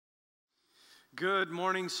Good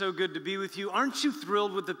morning. So good to be with you. Aren't you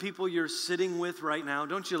thrilled with the people you're sitting with right now?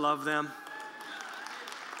 Don't you love them?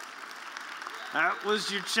 That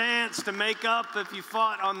was your chance to make up if you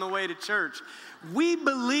fought on the way to church. We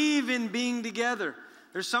believe in being together.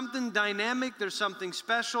 There's something dynamic, there's something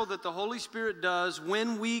special that the Holy Spirit does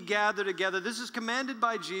when we gather together. This is commanded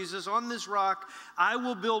by Jesus. On this rock, I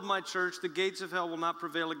will build my church. The gates of hell will not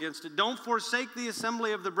prevail against it. Don't forsake the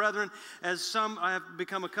assembly of the brethren, as some I have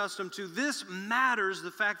become accustomed to. This matters,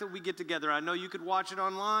 the fact that we get together. I know you could watch it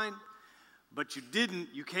online, but you didn't.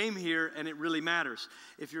 You came here, and it really matters.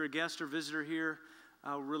 If you're a guest or visitor here,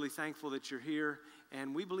 we're really thankful that you're here.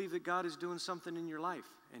 And we believe that God is doing something in your life.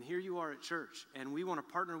 And here you are at church. And we want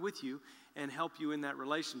to partner with you and help you in that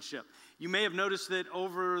relationship. You may have noticed that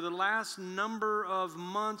over the last number of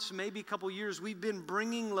months, maybe a couple years, we've been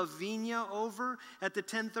bringing Lavinia over at the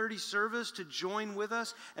 10:30 service to join with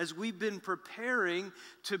us as we've been preparing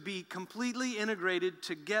to be completely integrated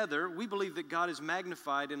together. We believe that God is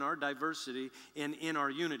magnified in our diversity and in our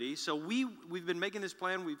unity. So we've been making this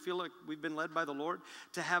plan. We feel like we've been led by the Lord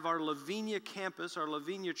to have our Lavinia campus, our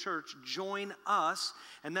Lavinia church, join us.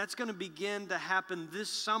 And that's going to begin to happen this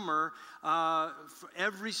summer. For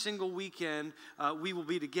every single weekend, we will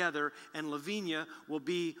be together, and Lavinia will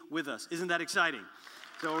be with us. Isn't that exciting?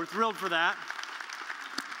 So we're thrilled for that.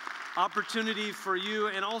 Opportunity for you,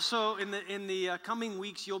 and also in the coming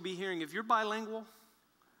weeks, you'll be hearing, if you're bilingual,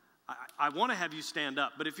 I want to have you stand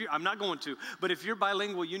up, but I'm not going to, but if you're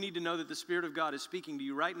bilingual, you need to know that the Spirit of God is speaking to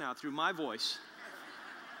you right now through my voice.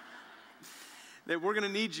 That we're going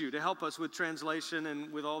to need you to help us with translation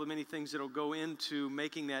and with all the many things that will go into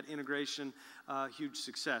making that integration a huge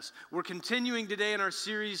success. We're continuing today in our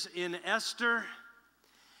series in Esther,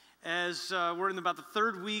 as we're in about the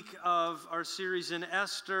third week of our series in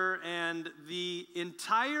Esther, and the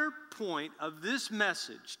entire point of this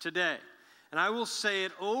message today, and I will say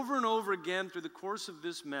it over and over again through the course of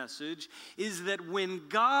this message, is that when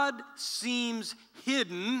God seems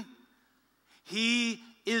hidden, He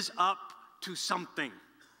is up to something.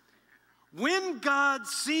 When God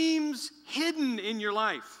seems hidden in your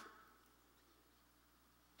life,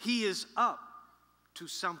 He is up to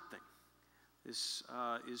something. This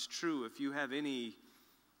is true if you have any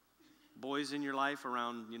boys in your life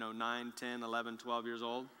around 9, 10, 11, 12 years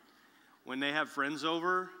old. When they have friends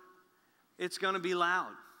over, it's going to be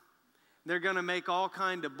loud. They're going to make all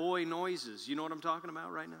kind of boy noises. You know what I'm talking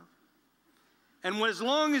about right now? And as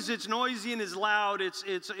long as it's noisy and it's loud,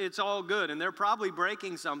 it's all good. And they're probably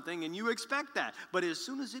breaking something, and you expect that. But as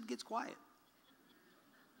soon as it gets quiet,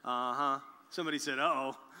 somebody said,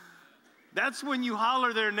 uh-oh. That's when you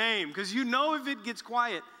holler their name, because you know if it gets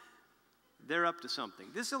quiet, they're up to something.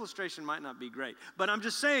 This illustration might not be great, but I'm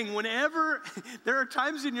just saying, whenever there are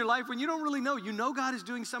times in your life when you don't really know, you know God is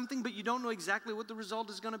doing something, but you don't know exactly what the result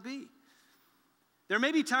is going to be. There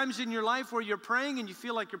may be times in your life where you're praying and you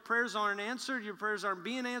feel like your prayers aren't answered, your prayers aren't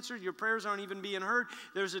being answered, your prayers aren't even being heard.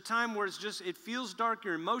 There's a time where it feels dark,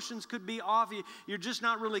 your emotions could be off, you're just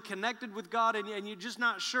not really connected with God, and you're just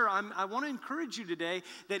not sure. I want to encourage you today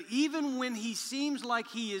that even when He seems like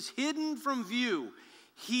He is hidden from view,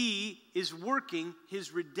 He is working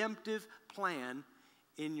His redemptive plan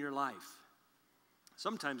in your life.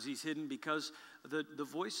 Sometimes He's hidden because the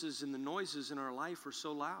voices and the noises in our life are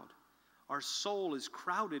so loud. Our soul is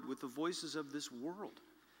crowded with the voices of this world.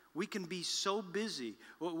 We can be so busy.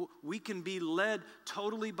 We can be led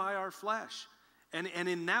totally by our flesh. And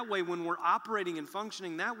in that way, when we're operating and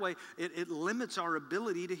functioning that way, it limits our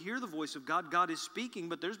ability to hear the voice of God. God is speaking,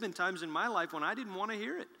 but there's been times in my life when I didn't want to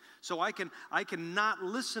hear it. So I cannot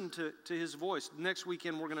listen to His voice. Next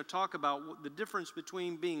weekend, we're going to talk about the difference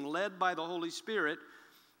between being led by the Holy Spirit,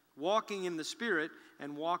 walking in the Spirit,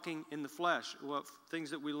 and walking in the flesh, things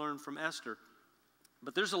that we learned from Esther.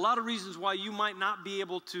 But there's a lot of reasons why you might not be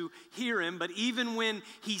able to hear Him, but even when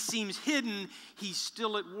He seems hidden, He's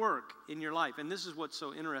still at work in your life. And this is what's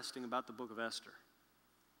so interesting about the book of Esther.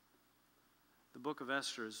 The book of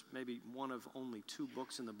Esther is maybe one of only 2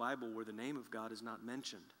 books in the Bible where the name of God is not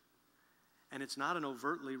mentioned. And it's not an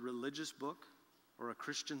overtly religious book or a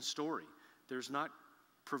Christian story. There's not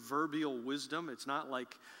proverbial wisdom. It's not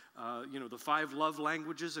like, the 5 love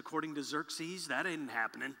languages according to Xerxes. That ain't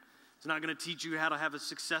happening. It's not going to teach you how to have a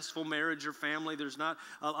successful marriage or family. There's not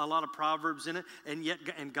a lot of proverbs in it.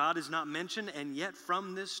 And God is not mentioned. And yet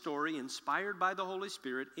from this story, inspired by the Holy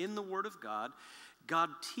Spirit in the Word of God, God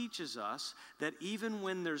teaches us that even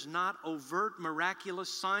when there's not overt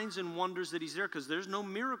miraculous signs and wonders that He's there, because there's no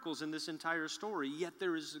miracles in this entire story, yet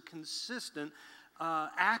there is a consistent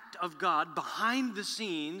act of God behind the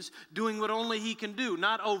scenes doing what only he can do.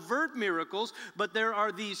 Not overt miracles, but there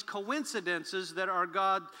are these coincidences that are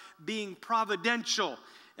God being providential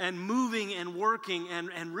and moving and working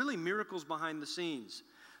and really miracles behind the scenes.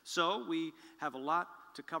 So we have a lot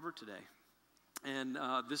to cover today. And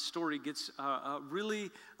this story gets really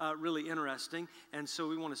interesting. And so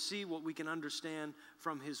we want to see what we can understand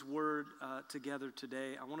from his word together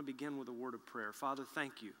today. I want to begin with a word of prayer. Father,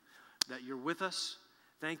 thank you that you're with us.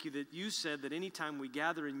 Thank you that you said that anytime we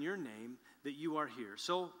gather in your name, that you are here.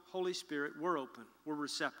 So, Holy Spirit, we're open. We're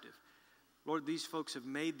receptive. Lord, these folks have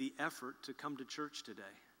made the effort to come to church today.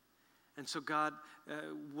 And so, God,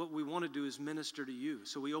 what we want to do is minister to you.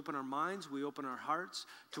 So we open our minds, we open our hearts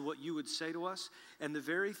to what you would say to us, and the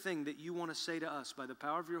very thing that you want to say to us by the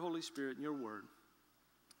power of your Holy Spirit and your word.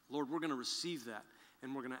 Lord, we're going to receive that,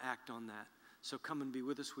 and we're going to act on that. So come and be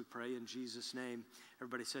with us, we pray, in Jesus' name.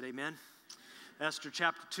 Everybody said amen. Esther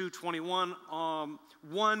chapter 2:21.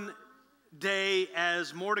 One day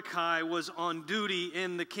as Mordecai was on duty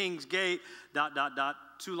in the king's gate, ...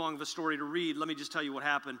 Too long of a story to read. Let me just tell you what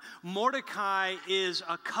happened. Mordecai is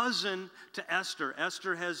a cousin to Esther.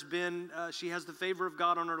 Esther has been, she has the favor of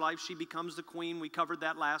God on her life. She becomes the queen. We covered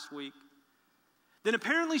that last week. Then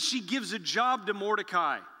apparently she gives a job to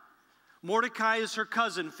Mordecai. Mordecai is her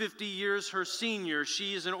cousin, 50 years her senior.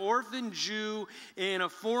 She is an orphan Jew in a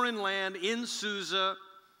foreign land in Susa.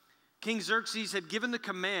 King Xerxes had given the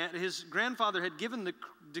command, his grandfather had given the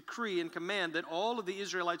decree and command that all of the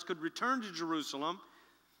Israelites could return to Jerusalem,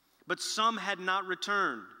 but some had not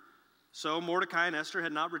returned. So Mordecai and Esther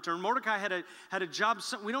had not returned. Mordecai had a job.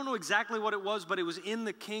 We don't know exactly what it was, but it was in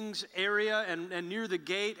the king's area and near the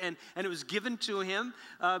gate, and it was given to him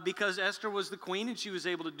because Esther was the queen and she was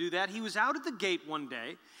able to do that. He was out at the gate one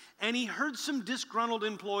day, and he heard some disgruntled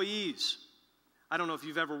employees. I don't know if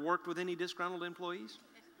you've ever worked with any disgruntled employees.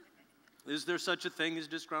 Is there such a thing as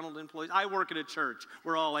disgruntled employees? I work at a church.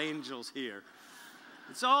 We're all angels here.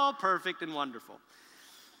 It's all perfect and wonderful.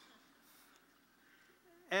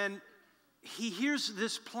 And he hears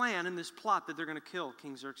this plan and this plot that they're going to kill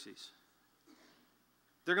King Xerxes.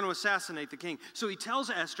 They're going to assassinate the king. So he tells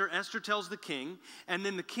Esther, Esther tells the king, and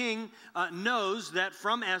then the king knows that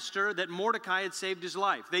from Esther that Mordecai had saved his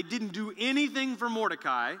life. They didn't do anything for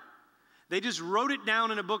Mordecai. They just wrote it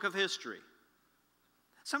down in a book of history.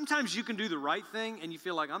 Sometimes you can do the right thing and you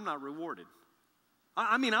feel like I'm not rewarded.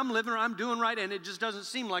 I mean, I'm living or I'm doing right, and it just doesn't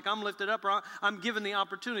seem like I'm lifted up or I'm given the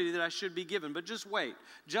opportunity that I should be given. But just wait.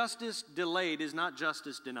 Justice delayed is not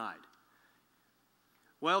justice denied.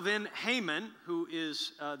 Well, then Haman, who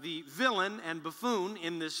is the villain and buffoon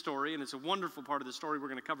in this story, and it's a wonderful part of the story we're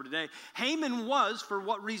going to cover today, Haman was, for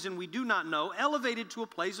what reason we do not know, elevated to a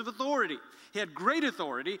place of authority. He had great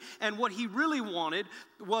authority, and what he really wanted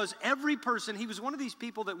was every person. He was one of these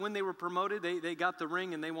people that when they were promoted, they got the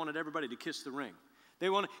ring and they wanted everybody to kiss the ring.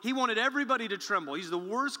 He wanted everybody to tremble. He's the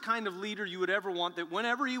worst kind of leader you would ever want, that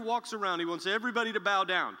whenever he walks around, he wants everybody to bow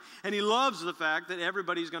down. And he loves the fact that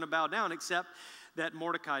everybody's going to bow down, except that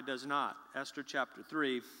Mordecai does not. Esther chapter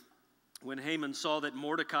 3, when Haman saw that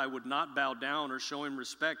Mordecai would not bow down or show him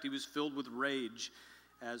respect, he was filled with rage,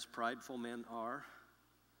 as prideful men are.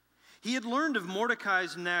 He had learned of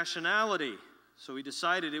Mordecai's nationality, so he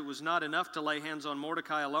decided it was not enough to lay hands on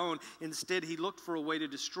Mordecai alone. Instead, he looked for a way to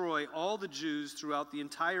destroy all the Jews throughout the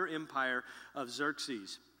entire empire of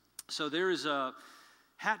Xerxes. So there is a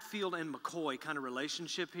Hatfield and McCoy kind of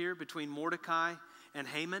relationship here between Mordecai and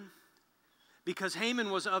Haman. Because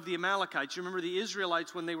Haman was of the Amalekites. You remember the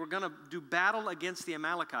Israelites, when they were going to do battle against the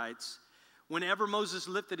Amalekites, whenever Moses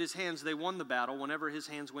lifted his hands, they won the battle. Whenever his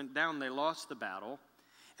hands went down, they lost the battle.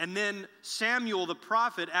 And then Samuel the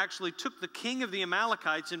prophet actually took the king of the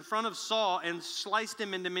Amalekites in front of Saul and sliced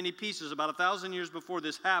him into many pieces about 1,000 years before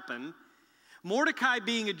this happened. Mordecai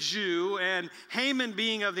being a Jew and Haman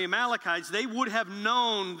being of the Amalekites, they would have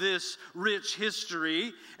known this rich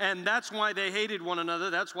history, and that's why they hated one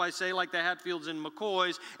another. That's why, say, like the Hatfields and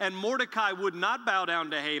McCoys, and Mordecai would not bow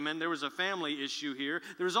down to Haman. There was a family issue here.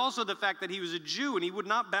 There was also the fact that he was a Jew, and he would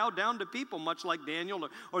not bow down to people, much like Daniel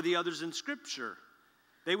or the others in Scripture.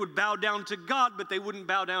 They would bow down to God, but they wouldn't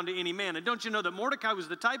bow down to any man. And don't you know that Mordecai was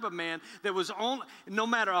the type of man that was only, no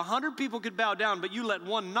matter 100 people could bow down, but you let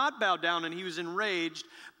one not bow down, and he was enraged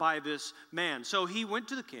by this man. So he went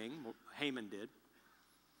to the king, Haman did.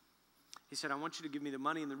 He said, I want you to give me the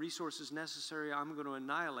money and the resources necessary. I'm going to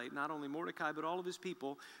annihilate not only Mordecai, but all of his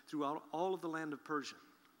people throughout all of the land of Persia.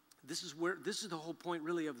 This is the whole point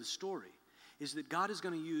really of the story, is that God is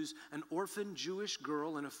going to use an orphan Jewish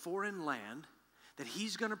girl in a foreign land that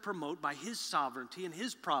he's going to promote by his sovereignty and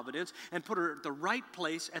his providence and put her at the right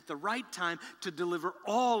place at the right time to deliver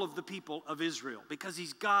all of the people of Israel, because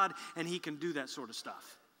he's God and he can do that sort of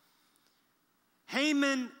stuff.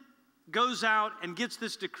 Haman goes out and gets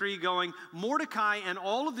this decree going. Mordecai and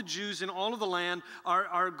all of the Jews in all of the land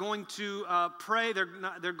are going to pray.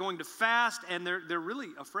 They're going to fast, and they're really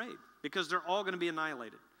afraid because they're all going to be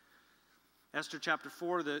annihilated. Esther chapter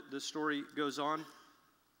 4, the story goes on.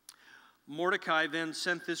 Mordecai then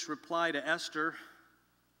sent this reply to Esther.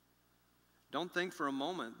 Don't think for a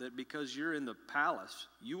moment that because you're in the palace,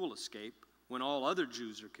 you will escape when all other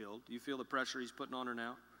Jews are killed. Do you feel the pressure he's putting on her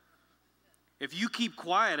now? If you keep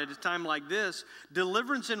quiet at a time like this,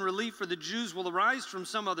 deliverance and relief for the Jews will arise from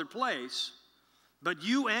some other place, but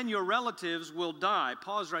you and your relatives will die.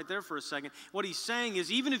 Pause right there for a second. What he's saying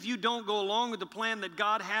is, even if you don't go along with the plan that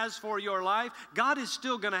God has for your life, God is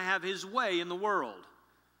still going to have his way in the world.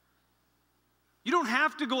 You don't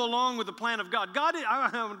have to go along with the plan of God.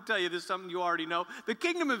 I'm going to tell you this, something you already know. The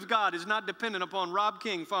kingdom of God is not dependent upon Rob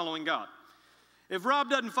King following God. If Rob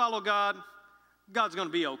doesn't follow God, God's going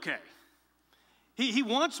to be okay. He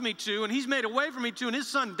wants me to, and he's made a way for me to, and his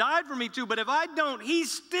son died for me to, but if I don't,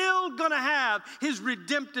 he's still going to have his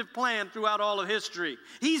redemptive plan throughout all of history.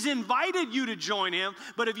 He's invited you to join him,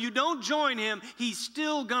 but if you don't join him, he's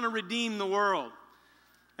still going to redeem the world.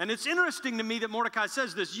 And it's interesting to me that Mordecai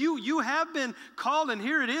says this. You have been called, and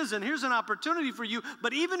here it is, and here's an opportunity for you,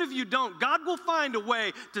 but even if you don't, God will find a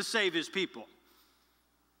way to save his people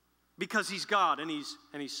because he's God and he's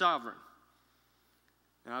sovereign.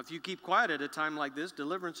 Now, if you keep quiet at a time like this,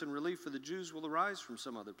 deliverance and relief for the Jews will arise from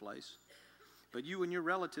some other place. But you and your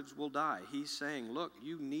relatives will die. He's saying, look,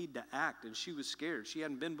 you need to act. And she was scared. She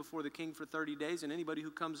hadn't been before the king for 30 days, and anybody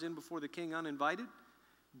who comes in before the king uninvited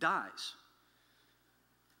dies.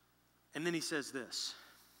 And then he says this.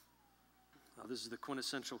 Now, this is the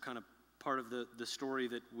quintessential kind of part of the story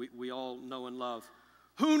that we all know and love.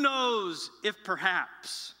 Who knows if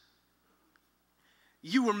perhaps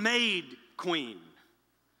you were made queen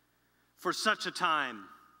for such a time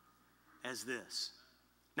as this.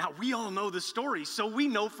 Now, we all know the story, so we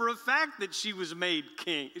know for a fact that she was made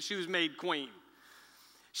king. She was made queen.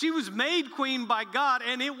 She was made queen by God,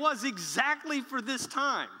 and it was exactly for this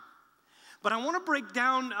time. But I want to break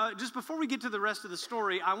down, just before we get to the rest of the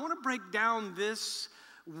story, I want to break down this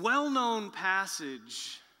well-known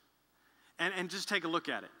passage and just take a look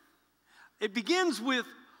at it. It begins with,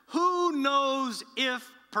 who knows if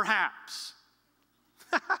perhaps?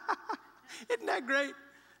 Isn't that great?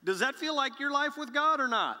 Does that feel like your life with God or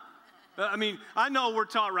not? I mean, I know we're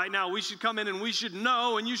taught right now we should come in and we should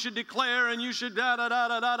know and you should declare and you should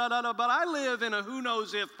da-da-da-da-da-da-da, but I live in a who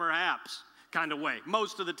knows if perhaps kind of way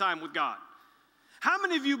most of the time with God. How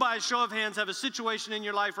many of you, by a show of hands, have a situation in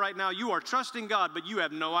your life right now, you are trusting God, but you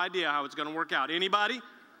have no idea how it's going to work out? Anybody?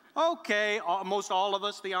 Okay, most all of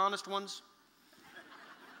us, the honest ones.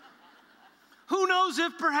 Who knows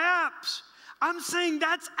if perhaps? I'm saying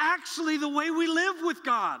that's actually the way we live with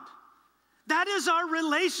God. That is our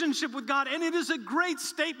relationship with God, and it is a great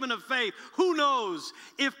statement of faith. Who knows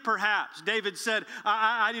if perhaps? David said,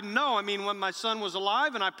 I didn't know. I mean, when my son was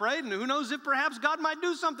alive and I prayed, and who knows if perhaps God might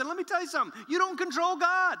do something. Let me tell you something. You don't control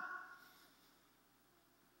God.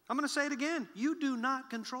 I'm going to say it again. You do not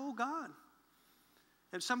control God.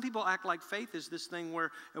 And some people act like faith is this thing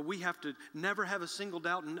where we have to never have a single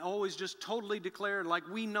doubt and always just totally declare like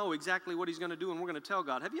we know exactly what he's going to do and we're going to tell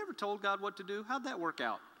God. Have you ever told God what to do? How'd that work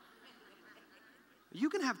out? You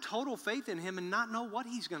can have total faith in him and not know what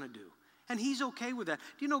he's going to do. And he's okay with that.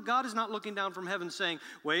 Do you know God is not looking down from heaven saying,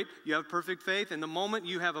 wait, you have perfect faith, and the moment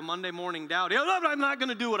you have a Monday morning doubt, I'm not going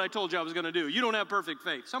to do what I told you I was going to do. You don't have perfect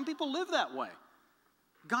faith. Some people live that way.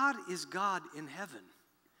 God is God in heaven.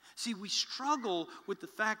 See, we struggle with the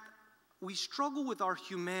fact, we struggle with our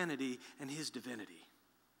humanity and his divinity.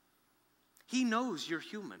 He knows you're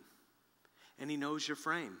human, and he knows your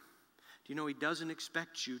frame. Do you know he doesn't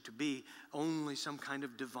expect you to be only some kind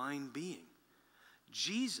of divine being?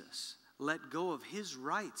 Jesus let go of his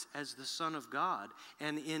rights as the Son of God,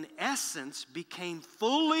 and in essence became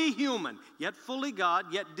fully human, yet fully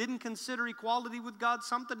God, yet didn't consider equality with God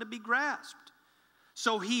something to be grasped.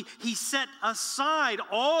 So he set aside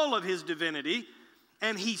all of his divinity,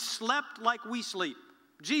 and he slept like we sleep.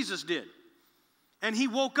 Jesus did. And he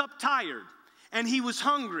woke up tired, and he was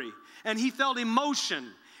hungry, and he felt emotion.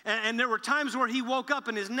 And there were times where he woke up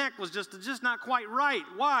and his neck was just not quite right.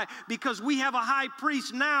 Why? Because we have a high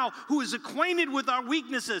priest now who is acquainted with our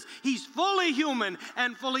weaknesses. He's fully human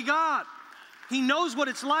and fully God. He knows what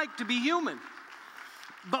it's like to be human.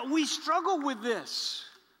 But we struggle with this.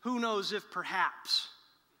 Who knows if perhaps?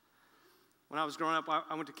 When I was growing up,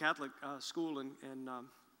 I went to Catholic school and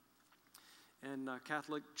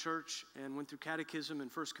Catholic church, and went through catechism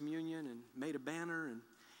and First Communion and made a banner.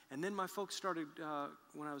 And then my folks started,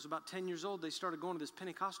 when I was about 10 years old, they started going to this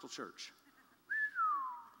Pentecostal church.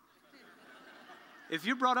 If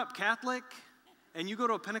you're brought up Catholic and you go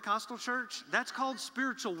to a Pentecostal church, that's called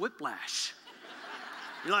spiritual whiplash.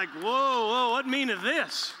 You're like, whoa, what mean is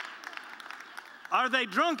this? Are they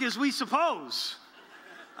drunk as we suppose?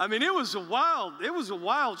 I mean, it was a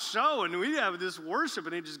wild show, and we'd have this worship,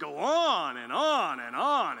 and it'd just go on and on and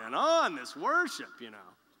on and on, this worship, you know.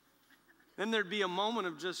 Then there'd be a moment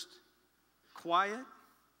of just quiet.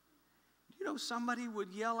 You know, somebody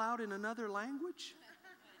would yell out in another language.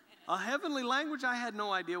 A heavenly language. I had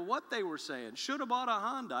no idea what they were saying. Should have bought a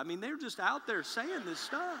Honda. I mean, they were just out there saying this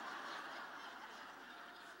stuff.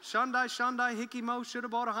 Shandai, hickey mo, should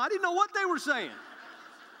have bought a Honda. I didn't know what they were saying.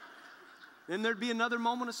 Then there'd be another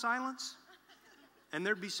moment of silence, and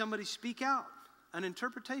there'd be somebody speak out an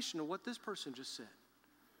interpretation of what this person just said.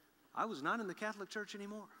 I was not in the Catholic Church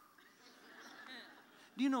anymore.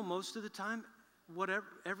 Do you know most of the time,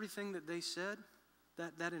 everything that they said,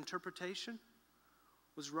 that interpretation,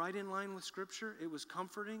 was right in line with Scripture? It was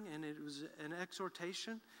comforting, and it was an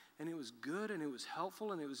exhortation, and it was good, and it was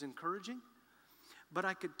helpful, and it was encouraging. But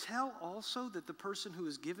I could tell also that the person who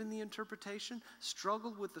was given the interpretation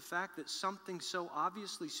struggled with the fact that something so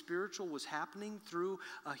obviously spiritual was happening through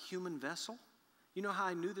a human vessel. You know how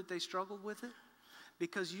I knew that they struggled with it?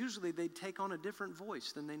 Because usually they'd take on a different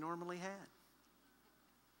voice than they normally had.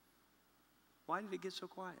 Why did it get so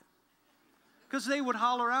quiet? Because they would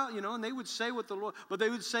holler out, you know, and they would say what the Lord, but they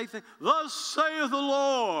would say things, thus saith the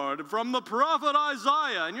Lord, from the prophet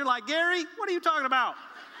Isaiah. And you're like, Gary, what are you talking about?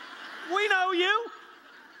 We know you.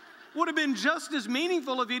 Would have been just as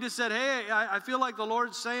meaningful if he'd have said, hey, I feel like the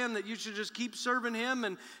Lord's saying that you should just keep serving him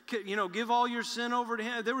and, you know, give all your sin over to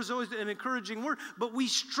him. There was always an encouraging word. But we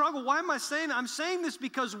struggle. Why am I saying that? I'm saying this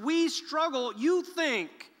because we struggle. You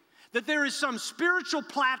think that there is some spiritual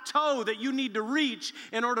plateau that you need to reach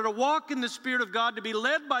in order to walk in the Spirit of God, to be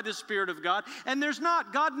led by the Spirit of God. And there's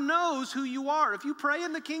not. God knows who you are. If you pray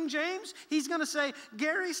in the King James, he's going to say,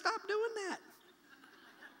 Gary, stop doing that.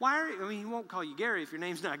 He won't call you Gary if your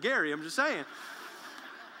name's not Gary. I'm just saying.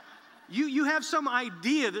 You have some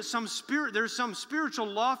idea that there's some spiritual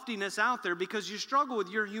loftiness out there because you struggle with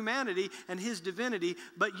your humanity and his divinity,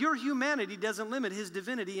 but your humanity doesn't limit his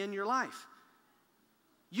divinity in your life.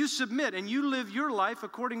 You submit and you live your life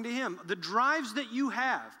according to him. The drives that you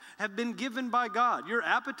have been given by God. Your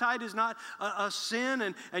appetite is not a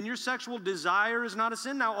sin, and your sexual desire is not a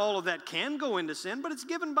sin. Now, all of that can go into sin, but it's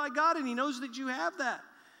given by God, and he knows that you have that.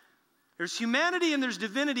 There's humanity and there's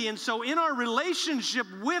divinity, and so in our relationship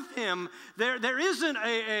with him, there isn't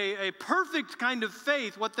a perfect kind of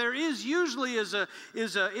faith. What there is usually is a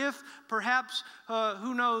if, perhaps,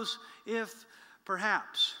 who knows, if,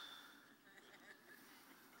 perhaps.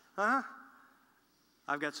 Huh?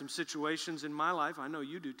 I've got some situations in my life, I know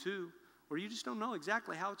you do too, where you just don't know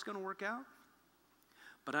exactly how it's going to work out.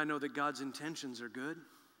 But I know that God's intentions are good,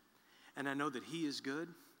 and I know that he is good.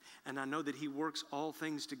 And I know that he works all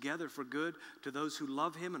things together for good to those who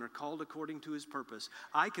love him and are called according to his purpose.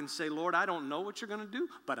 I can say, Lord, I don't know what you're going to do,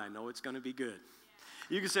 but I know it's going to be good.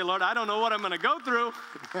 You can say, Lord, I don't know what I'm going to go through,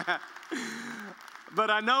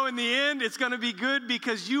 but I know in the end it's going to be good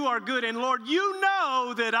because you are good. And Lord, you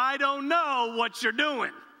know that I don't know what you're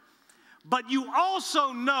doing. But you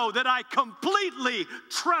also know that I completely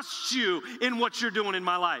trust you in what you're doing in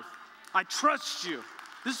my life. I trust you.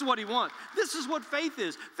 This is what he wants. This is what faith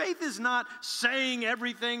is. Faith is not saying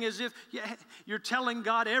everything as if you're telling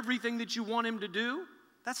God everything that you want him to do.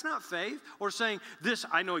 That's not faith. Or saying,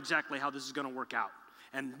 I know exactly how this is going to work out.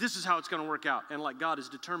 And this is how it's going to work out. And like God is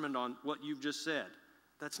determined on what you've just said.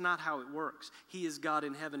 That's not how it works. He is God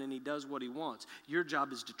in heaven and he does what he wants. Your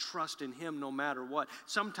job is to trust in him no matter what.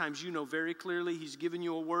 Sometimes you know very clearly he's given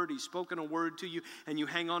you a word, he's spoken a word to you, and you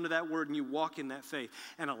hang on to that word and you walk in that faith.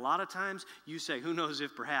 And a lot of times you say, who knows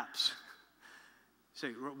if perhaps.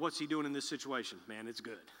 Say, what's he doing in this situation? Man, it's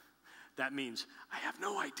good. That means I have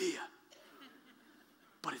no idea,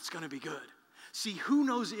 but it's going to be good. See, who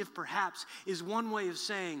knows if perhaps is one way of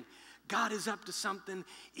saying God is up to something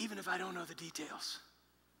even if I don't know the details.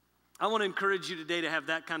 I want to encourage you today to have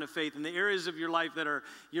that kind of faith in the areas of your life that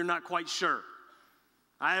you're not quite sure.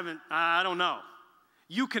 I don't know.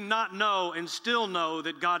 You cannot know and still know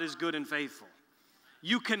that God is good and faithful.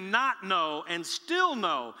 You cannot know and still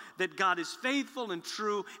know that God is faithful and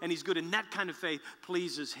true and he's good, and that kind of faith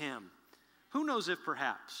pleases him. Who knows if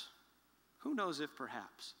perhaps? Who knows if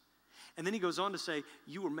perhaps? And then he goes on to say,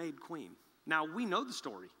 you were made queen. Now, we know the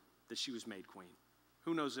story. that she was made queen.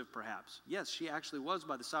 Who knows if perhaps. Yes, she actually was,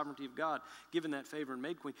 by the sovereignty of God, given that favor and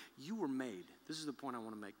made queen. You were made. This is the point I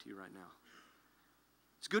want to make to you right now.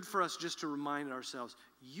 It's good for us just to remind ourselves,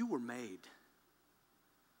 you were made.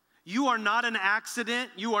 You are not an accident.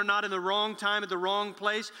 You are not in the wrong time at the wrong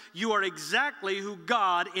place. You are exactly who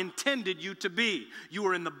God intended you to be. You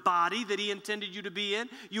are in the body that He intended you to be in.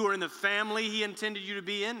 You are in the family He intended you to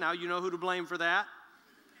be in. Now you know who to blame for that.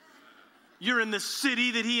 You're in the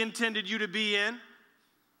city that He intended you to be in.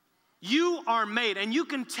 You are made, and you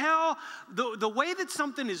can tell the way that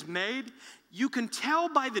something is made, you can tell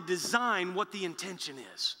by the design what the intention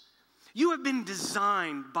is. You have been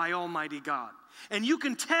designed by Almighty God, and you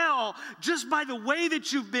can tell just by the way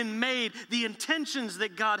that you've been made the intentions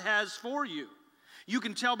that God has for you. You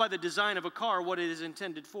can tell by the design of a car what it is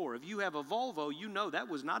intended for. If you have a Volvo, you know that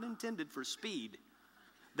was not intended for speed.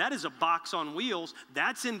 That is a box on wheels.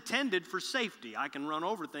 That's intended for safety. I can run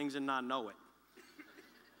over things and not know it.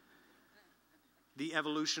 The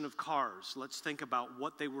evolution of cars. Let's think about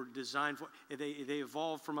what they were designed for. They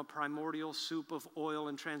evolved from a primordial soup of oil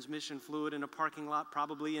and transmission fluid in a parking lot,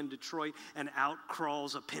 probably in Detroit, and out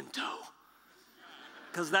crawls a Pinto.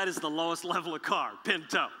 Because that is the lowest level of car,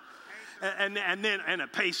 Pinto. And then a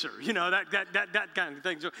Pacer, you know, that kind of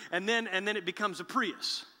thing. And then it becomes a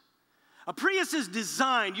Prius. A Prius is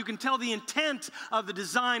designed, you can tell the intent of the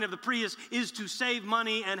design of the Prius is to save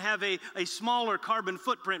money and have a smaller carbon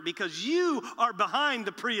footprint, because you are behind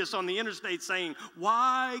the Prius on the interstate saying,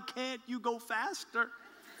 why can't you go faster?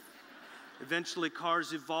 Eventually,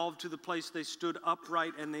 cars evolved to the place they stood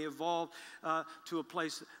upright, and they evolved to a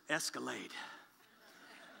place, Escalade.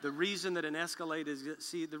 The reason that an Escalade is,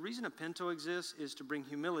 the reason a Pinto exists is to bring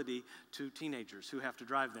humility to teenagers who have to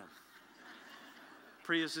drive them.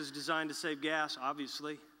 Prius is designed to save gas,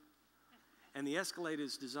 obviously. And the Escalade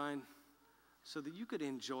is designed so that you could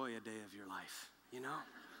enjoy a day of your life, you know?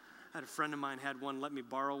 I had a friend of mine had one, let me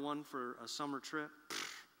borrow one for a summer trip.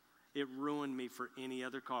 It ruined me for any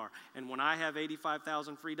other car. And when I have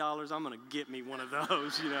 $85,000 free dollars, I'm going to get me one of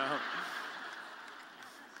those, you know?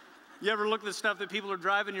 You ever look at the stuff that people are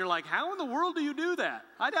driving, you're like, how in the world do you do that?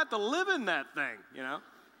 I'd have to live in that thing, you know?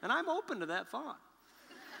 And I'm open to that thought.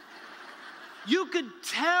 You could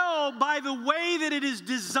tell by the way that it is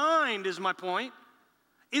designed, is my point,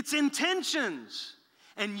 its intentions.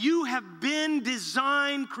 And you have been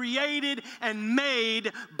designed, created, and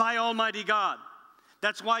made by Almighty God.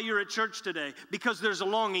 That's why you're at church today, because there's a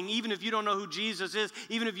longing. Even if you don't know who Jesus is,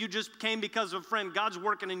 even if you just came because of a friend, God's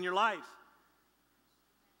working in your life.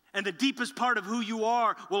 And the deepest part of who you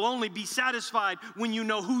are will only be satisfied when you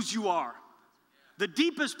know whose you are. The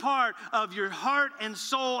deepest part of your heart and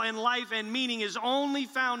soul and life and meaning is only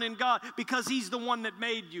found in God, because He's the one that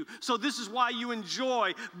made you. So this is why you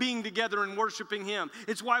enjoy being together and worshiping Him.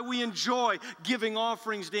 It's why we enjoy giving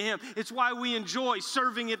offerings to Him. It's why we enjoy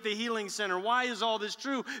serving at the Healing Center. Why is all this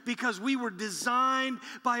true? Because we were designed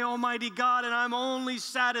by Almighty God, and I'm only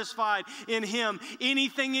satisfied in Him.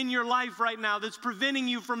 Anything in your life right now that's preventing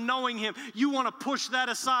you from knowing Him, you want to push that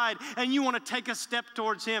aside, and you want to take a step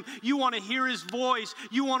towards Him. You want to hear His voice.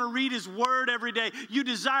 You want to read His Word every day. You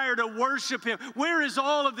desire to worship Him. Where is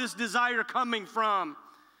all of this desire coming from?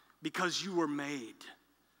 Because you were made.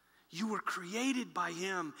 You were created by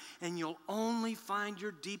Him, and you'll only find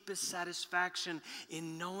your deepest satisfaction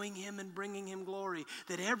in knowing Him and bringing Him glory.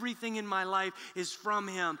 That everything in my life is from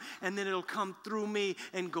Him, and then it'll come through me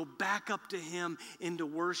and go back up to Him into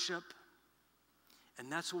worship.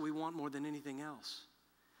 And that's what we want more than anything else.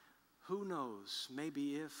 Who knows,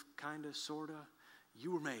 maybe if, kind of, sort of,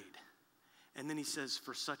 you were made. And then He says,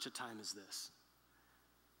 for such a time as this.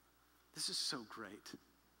 This is so great.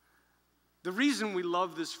 The reason we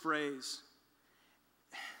love this phrase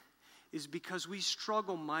is because we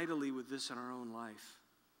struggle mightily with this in our own life.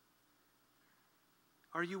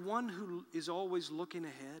 Are you one who is always looking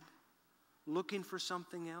ahead, looking for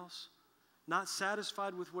something else? Not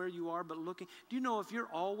satisfied with where you are, but looking. Do you know if you're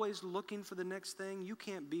always looking for the next thing, you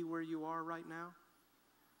can't be where you are right now?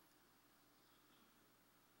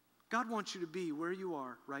 God wants you to be where you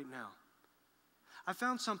are right now. I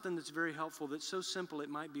found something that's very helpful that's so simple it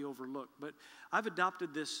might be overlooked, but I've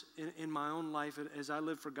adopted this in my own life as I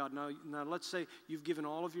live for God. Now let's say you've given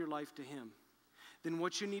all of your life to Him. Then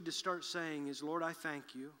what you need to start saying is, Lord, I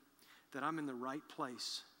thank You that I'm in the right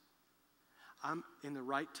place. I'm in the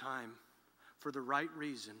right time, for the right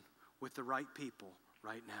reason, with the right people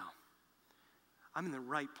right now. I'm in the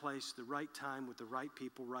right place, the right time, with the right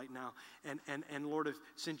people right now. And Lord,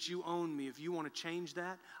 since You own me, if You want to change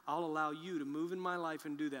that, I'll allow You to move in my life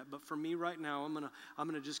and do that. But for me right now, I'm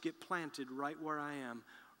gonna just get planted right where I am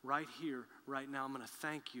right here, right now, I'm going to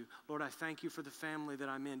thank you. Lord, I thank you for the family that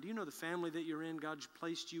I'm in. Do you know the family that you're in? God's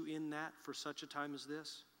placed you in that for such a time as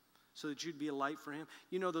this, so that you'd be a light for him.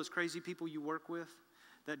 You know those crazy people you work with,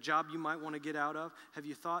 that job you might want to get out of? Have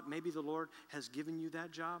you thought maybe the Lord has given you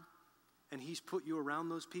that job, and he's put you around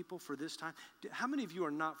those people for this time? How many of you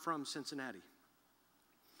are not from Cincinnati?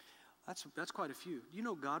 That's quite a few. Do you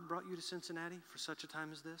know God brought you to Cincinnati for such a time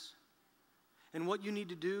as this? And what you need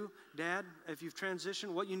to do, Dad, if you've transitioned,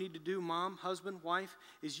 what you need to do, mom, husband, wife,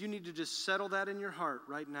 is you need to just settle that in your heart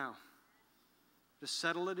right now. Just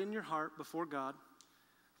settle it in your heart before God.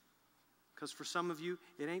 Because for some of you,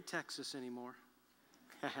 it ain't Texas anymore.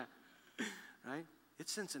 Right?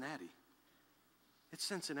 It's Cincinnati. It's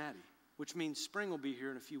Cincinnati, which means spring will be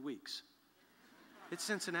here in a few weeks. It's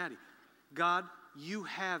Cincinnati. God, you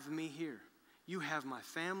have me here. You have my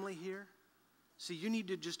family here. See, you need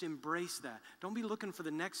to just embrace that. Don't be looking for the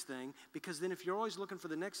next thing, because then if you're always looking for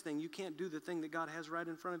the next thing, you can't do the thing that God has right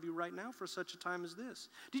in front of you right now for such a time as this.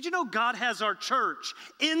 Did you know God has our church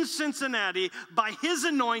in Cincinnati by his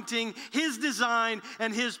anointing, his design,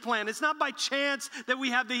 and his plan? It's not by chance that we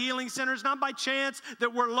have the healing center. It's not by chance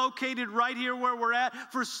that we're located right here where we're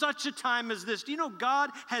at for such a time as this. Do you know God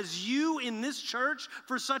has you in this church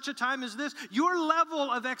for such a time as this? Your level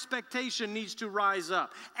of expectation needs to rise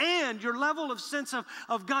up, and your level of sense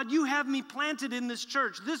of God, you have me planted in this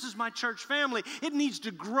church. This is my church family. It needs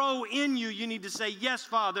to grow in you. You need to say, yes,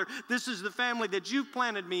 Father, this is the family that you've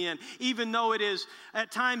planted me in, even though it is at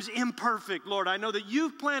times imperfect. Lord, I know that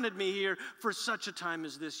you've planted me here for such a time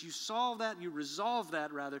as this. You solve that, you resolve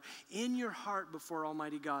that rather, in your heart before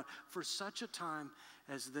Almighty God for such a time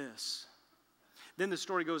as this. Then the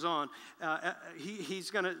story goes on.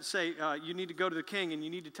 He's going to say, you need to go to the king, and you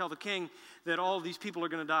need to tell the king that all of these people are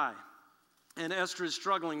going to die. And Esther is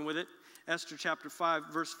struggling with it. Esther chapter 5,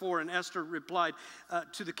 verse 4. And Esther replied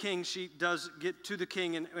to the king. She does get to the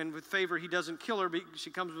king, and with favor he doesn't kill her. But she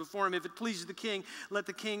comes before him. If it pleases the king, let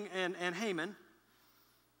the king and Haman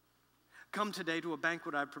come today to a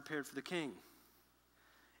banquet I've prepared for the king.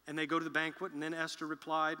 And they go to the banquet, and then Esther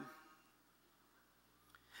replied,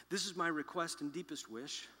 this is my request and deepest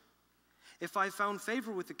wish. If I found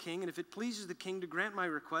favor with the king, and if it pleases the king to grant my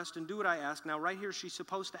request and do what I ask. Now, right here, she's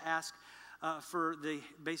supposed to ask for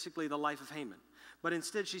basically the life of Haman. But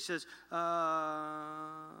instead she says,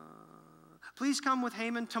 please come with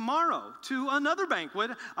Haman tomorrow to another banquet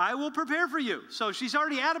I will prepare for you. So she's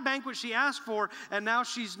already at a banquet she asked for, and now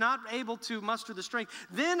she's not able to muster the strength.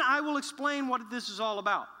 Then I will explain what this is all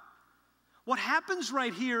about. What happens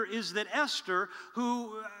right here is that Esther,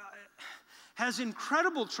 who has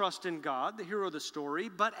incredible trust in God, the hero of the story,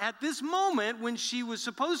 but at this moment when she was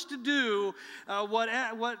supposed to do what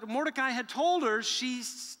Mordecai had told her, she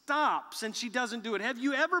stops and she doesn't do it. Have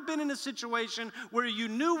you ever been in a situation where you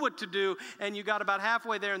knew what to do and you got about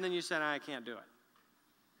halfway there and then you said, I can't do it?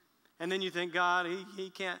 And then you think, God, he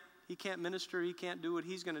can't minister, he can't do what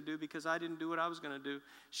he's going to do because I didn't do what I was going to do.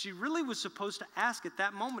 She really was supposed to ask at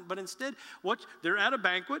that moment, but instead, they're at a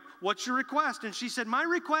banquet, what's your request? And she said, my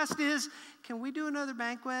request is, can we do another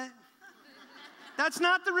banquet? That's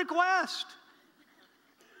not the request.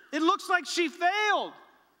 It looks like she failed.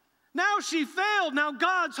 Now she failed. Now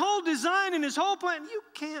God's whole design and his whole plan, you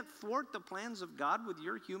can't thwart the plans of God with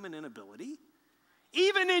your human inability.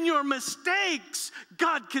 Even in your mistakes,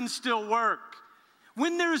 God can still work.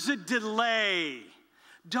 When there's a delay,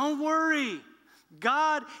 don't worry.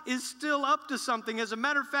 God is still up to something. As a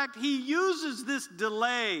matter of fact, he uses this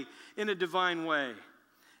delay in a divine way.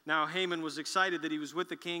 Now, Haman was excited that he was with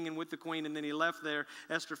the king and with the queen, and then he left there,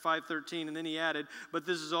 Esther 5:13, and then he added, but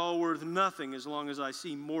this is all worth nothing as long as I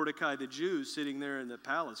see Mordecai the Jew sitting there in the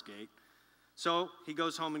palace gate. So he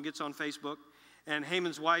goes home and gets on Facebook, and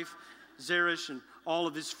Haman's wife, Zeresh, and all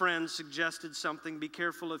of his friends suggested something. Be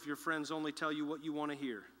careful if your friends only tell you what you want to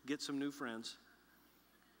hear. Get some new friends.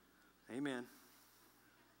 Amen.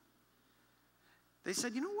 They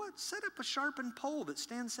said, you know what? Set up a sharpened pole that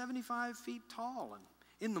stands 75 feet tall. And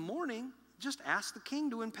in the morning, just ask the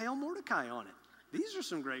king to impale Mordecai on it. These are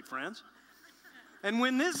some great friends. And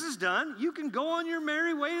when this is done, you can go on your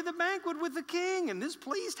merry way to the banquet with the king. And this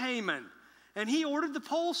pleased Haman. And he ordered the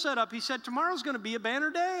pole set up. He said, tomorrow's going to be a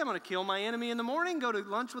banner day. I'm going to kill my enemy in the morning, go to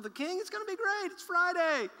lunch with the king. It's going to be great. It's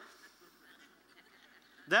Friday.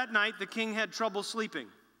 That night, the king had trouble sleeping.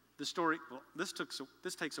 The story, well, this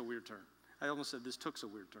takes a weird turn. I almost said this took a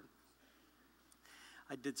weird turn.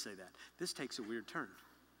 I did say that. This takes a weird turn.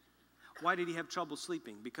 Why did he have trouble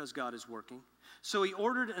sleeping? Because God is working. So he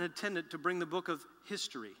ordered an attendant to bring the book of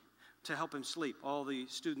history to help him sleep. All the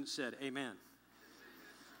students said, amen.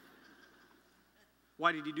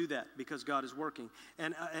 Why did he do that? Because God is working.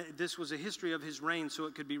 And this was a history of his reign, so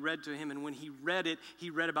it could be read to him. And when he read it, he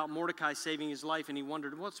read about Mordecai saving his life, and he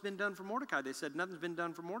wondered, what's been done for Mordecai? They said, nothing's been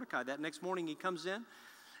done for Mordecai. That next morning he comes in,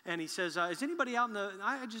 and he says, is anybody out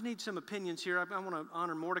I just need some opinions here. I want to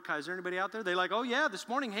honor Mordecai. Is there anybody out there? They're like, oh, yeah, this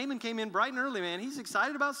morning Haman came in bright and early, man. He's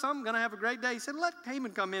excited about something, going to have a great day. He said, let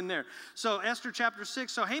Haman come in there. So Esther chapter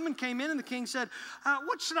 6, so Haman came in, and the king said,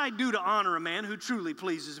 what should I do to honor a man who truly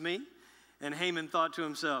pleases me? And Haman thought to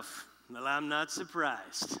himself, well, I'm not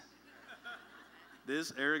surprised.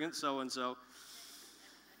 This arrogant so-and-so.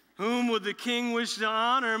 Whom would the king wish to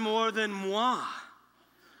honor more than moi?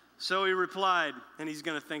 So he replied, and he's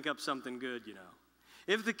going to think up something good, you know.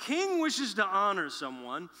 If the king wishes to honor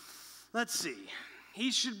someone, let's see, he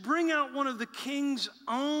should bring out one of the king's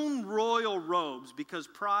own royal robes, because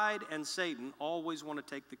pride and Satan always want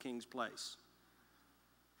to take the king's place.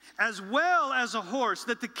 As well as a horse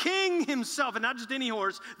that the king himself, and not just any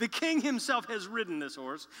horse, the king himself has ridden this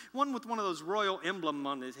horse, one with one of those royal emblem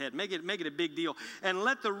on his head. Make it a big deal. And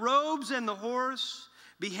let the robes and the horse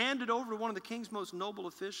be handed over to one of the king's most noble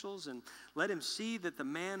officials, and let him see that the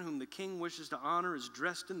man whom the king wishes to honor is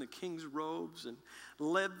dressed in the king's robes and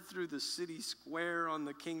led through the city square on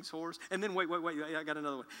the king's horse. And then, wait, I got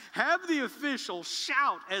another one. Have the officials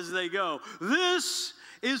shout as they go, this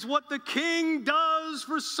is what the king does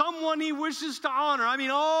for someone he wishes to honor. I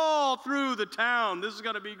mean, all through the town. This is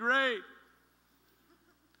going to be great.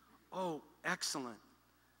 Oh, excellent,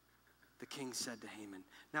 the king said to Haman.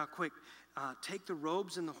 Now, quick. Take the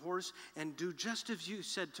robes and the horse and do just as you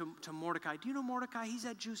said to Mordecai. Do you know Mordecai? He's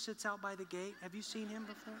that Jew sits out by the gate. Have you seen him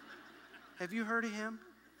before? Have you heard of him?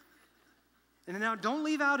 And now don't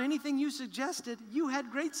leave out anything you suggested. You had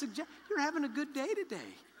great suggestions. You're having a good day today.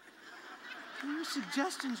 Your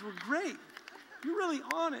suggestions were great. You're really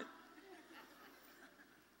on it.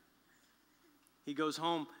 He goes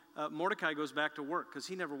home. Mordecai goes back to work because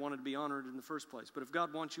he never wanted to be honored in the first place. But if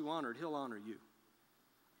God wants you honored, he'll honor you.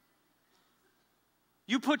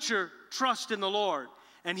 You put your trust in the Lord,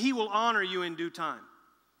 and he will honor you in due time.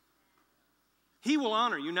 He will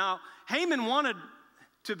honor you. Now, Haman wanted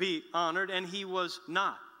to be honored, and he was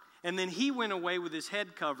not. And then he went away with his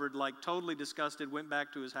head covered, like totally disgusted, went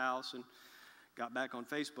back to his house and got back on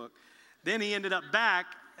Facebook. Then he ended up back.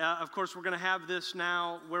 Of course, we're going to have this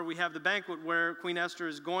now where we have the banquet where Queen Esther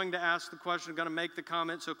is going to ask the question, going to make the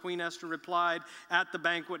comment. So Queen Esther replied at the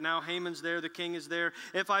banquet. Now Haman's there, the king is there.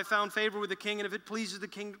 If I found favor with the king and if it pleases the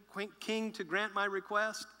king to grant my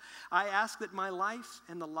request, I ask that my life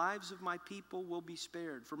and the lives of my people will be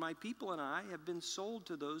spared. For my people and I have been sold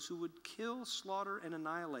to those who would kill, slaughter, and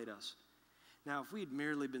annihilate us. Now, if we had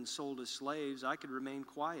merely been sold as slaves, I could remain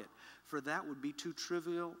quiet, for that would be too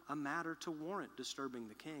trivial a matter to warrant disturbing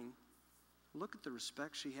the king. Look at the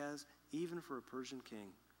respect she has, even for a Persian king.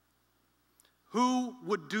 Who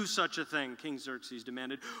would do such a thing? King Xerxes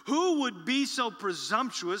demanded. Who would be so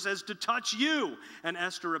presumptuous as to touch you? And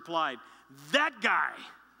Esther replied, that guy.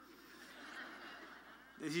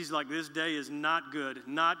 He's like, this day is not good,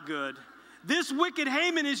 not good. This wicked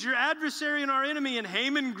Haman is your adversary and our enemy. And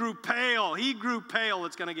Haman grew pale. He grew pale.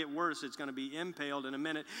 It's going to get worse. It's going to be impaled in a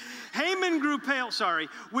minute. Haman grew pale,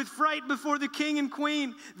 with fright before the king and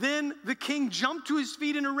queen. Then the king jumped to his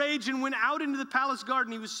feet in a rage and went out into the palace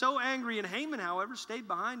garden. He was so angry. And Haman, however, stayed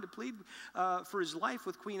behind to plead for his life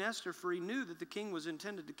with Queen Esther, for he knew that the king was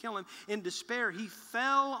intended to kill him. In despair, he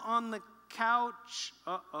fell on the couch,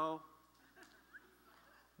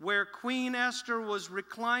 where Queen Esther was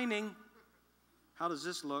reclining. How does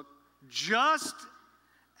this look? Just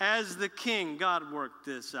as the king, God worked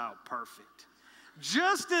this out perfect.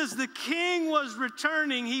 Just as the king was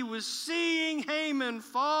returning, he was seeing Haman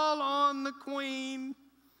fall on the queen.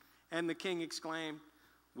 And the king exclaimed,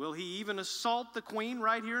 will he even assault the queen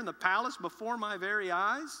right here in the palace before my very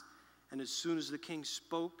eyes? And as soon as the king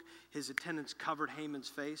spoke, his attendants covered Haman's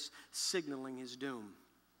face, signaling his doom.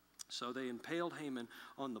 So they impaled Haman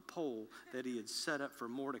on the pole that he had set up for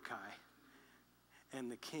Mordecai. And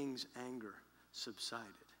the king's anger subsided.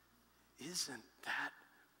 Isn't that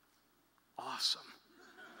awesome?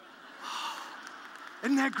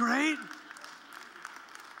 Isn't that great?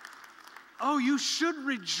 Oh, you should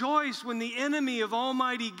rejoice when the enemy of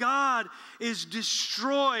Almighty God is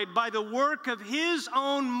destroyed by the work of His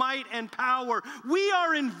own might and power. We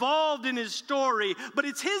are involved in His story, but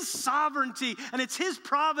it's His sovereignty and it's His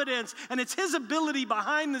providence and it's His ability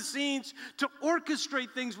behind the scenes to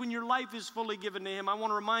orchestrate things when your life is fully given to Him. I want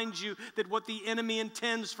to remind you that what the enemy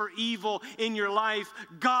intends for evil in your life,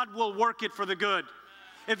 God will work it for the good.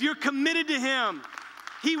 If you're committed to Him,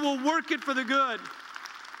 He will work it for the good.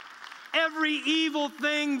 Every evil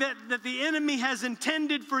thing that the enemy has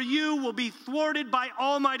intended for you will be thwarted by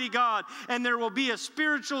Almighty God. And there will be a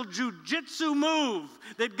spiritual jujitsu move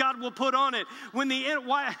that God will put on it.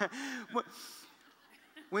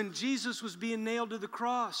 When Jesus was being nailed to the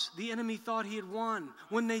cross, the enemy thought he had won.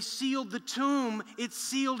 When they sealed the tomb, it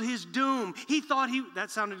sealed his doom. He thought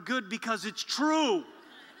that sounded good because it's true.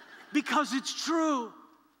 Because it's true.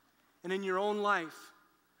 And in your own life,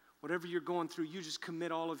 whatever you're going through, you just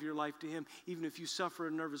commit all of your life to Him. Even if you suffer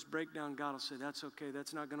a nervous breakdown, God will say, that's okay.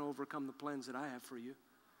 That's not going to overcome the plans that I have for you.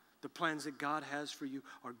 The plans that God has for you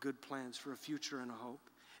are good plans for a future and a hope.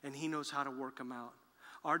 And He knows how to work them out.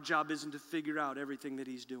 Our job isn't to figure out everything that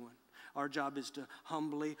He's doing. Our job is to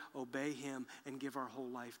humbly obey Him and give our whole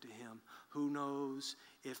life to Him. Who knows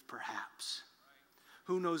if perhaps...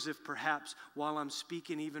 Who knows if perhaps while I'm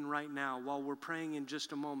speaking even right now, while we're praying in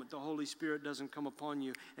just a moment, the Holy Spirit doesn't come upon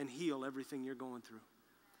you and heal everything you're going through.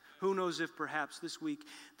 Who knows if perhaps this week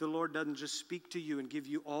the Lord doesn't just speak to you and give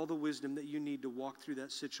you all the wisdom that you need to walk through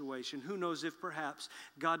that situation. Who knows if perhaps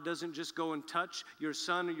God doesn't just go and touch your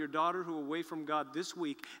son or your daughter who are away from God this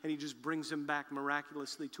week and He just brings them back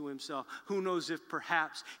miraculously to Himself. Who knows if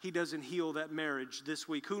perhaps He doesn't heal that marriage this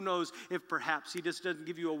week. Who knows if perhaps He just doesn't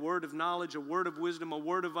give you a word of knowledge, a word of wisdom, a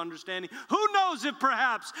word of understanding. Who knows if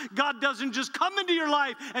perhaps God doesn't just come into your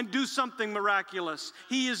life and do something miraculous.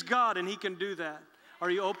 He is God and He can do that. Are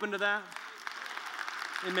you open to that?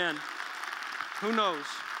 Amen. Who knows?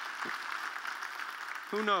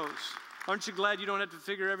 Who knows? Aren't you glad you don't have to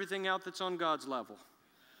figure everything out that's on God's level?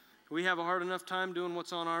 We have a hard enough time doing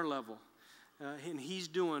what's on our level. And He's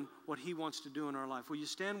doing what He wants to do in our life. Will you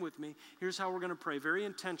stand with me? Here's how we're going to pray very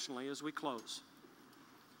intentionally as we close.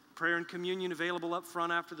 Prayer and communion available up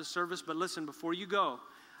front after the service. But listen, before you go,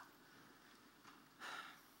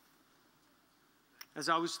 as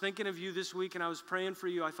I was thinking of you this week and I was praying for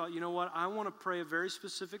you, I thought, you know what? I want to pray a very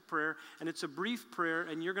specific prayer, and it's a brief prayer,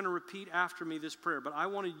 and you're going to repeat after me this prayer. But I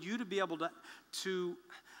wanted you to be able to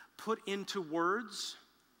put into words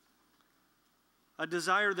a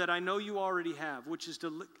desire that I know you already have, which is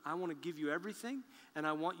I want to give you everything, and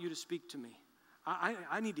I want you to speak to me.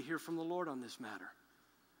 I need to hear from the Lord on this matter.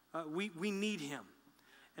 We need Him.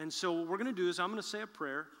 And so what we're going to do is I'm going to say a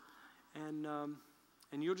prayer, and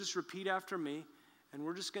you'll just repeat after me. And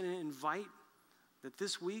we're just going to invite that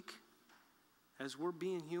this week, as we're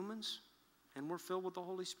being humans and we're filled with the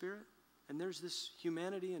Holy Spirit, and there's this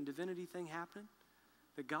humanity and divinity thing happening,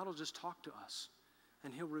 that God will just talk to us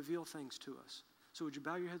and He'll reveal things to us. So would you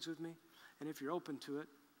bow your heads with me? And if you're open to it,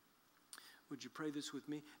 would you pray this with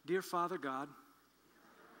me? Dear Father God,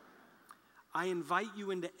 I invite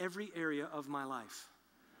you into every area of my life.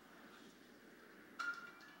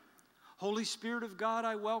 Holy Spirit of God,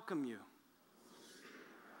 I welcome you.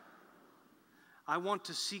 I want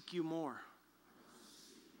to seek you more.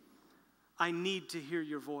 I need to hear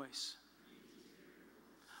your voice.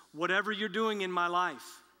 Whatever you're doing in my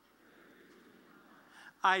life,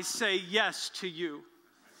 I say yes to you.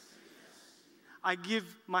 I give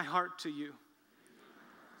my heart to you.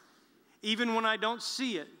 Even when I don't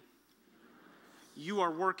see it, you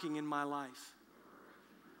are working in my life.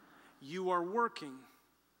 You are working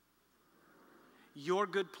your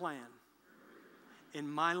good plan in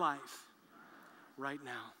my life right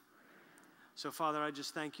now. So, Father, I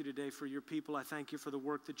just thank you today for your people. I thank you for the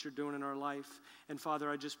work that you're doing in our life. And, Father,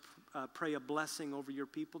 I just pray a blessing over your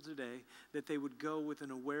people today, that they would go with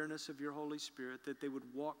an awareness of your Holy Spirit, that they would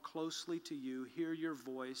walk closely to you, hear your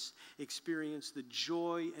voice, experience the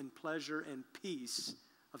joy and pleasure and peace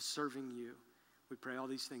of serving you. We pray all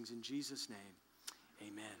these things in Jesus' name.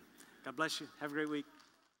 Amen. God bless you. Have a great week.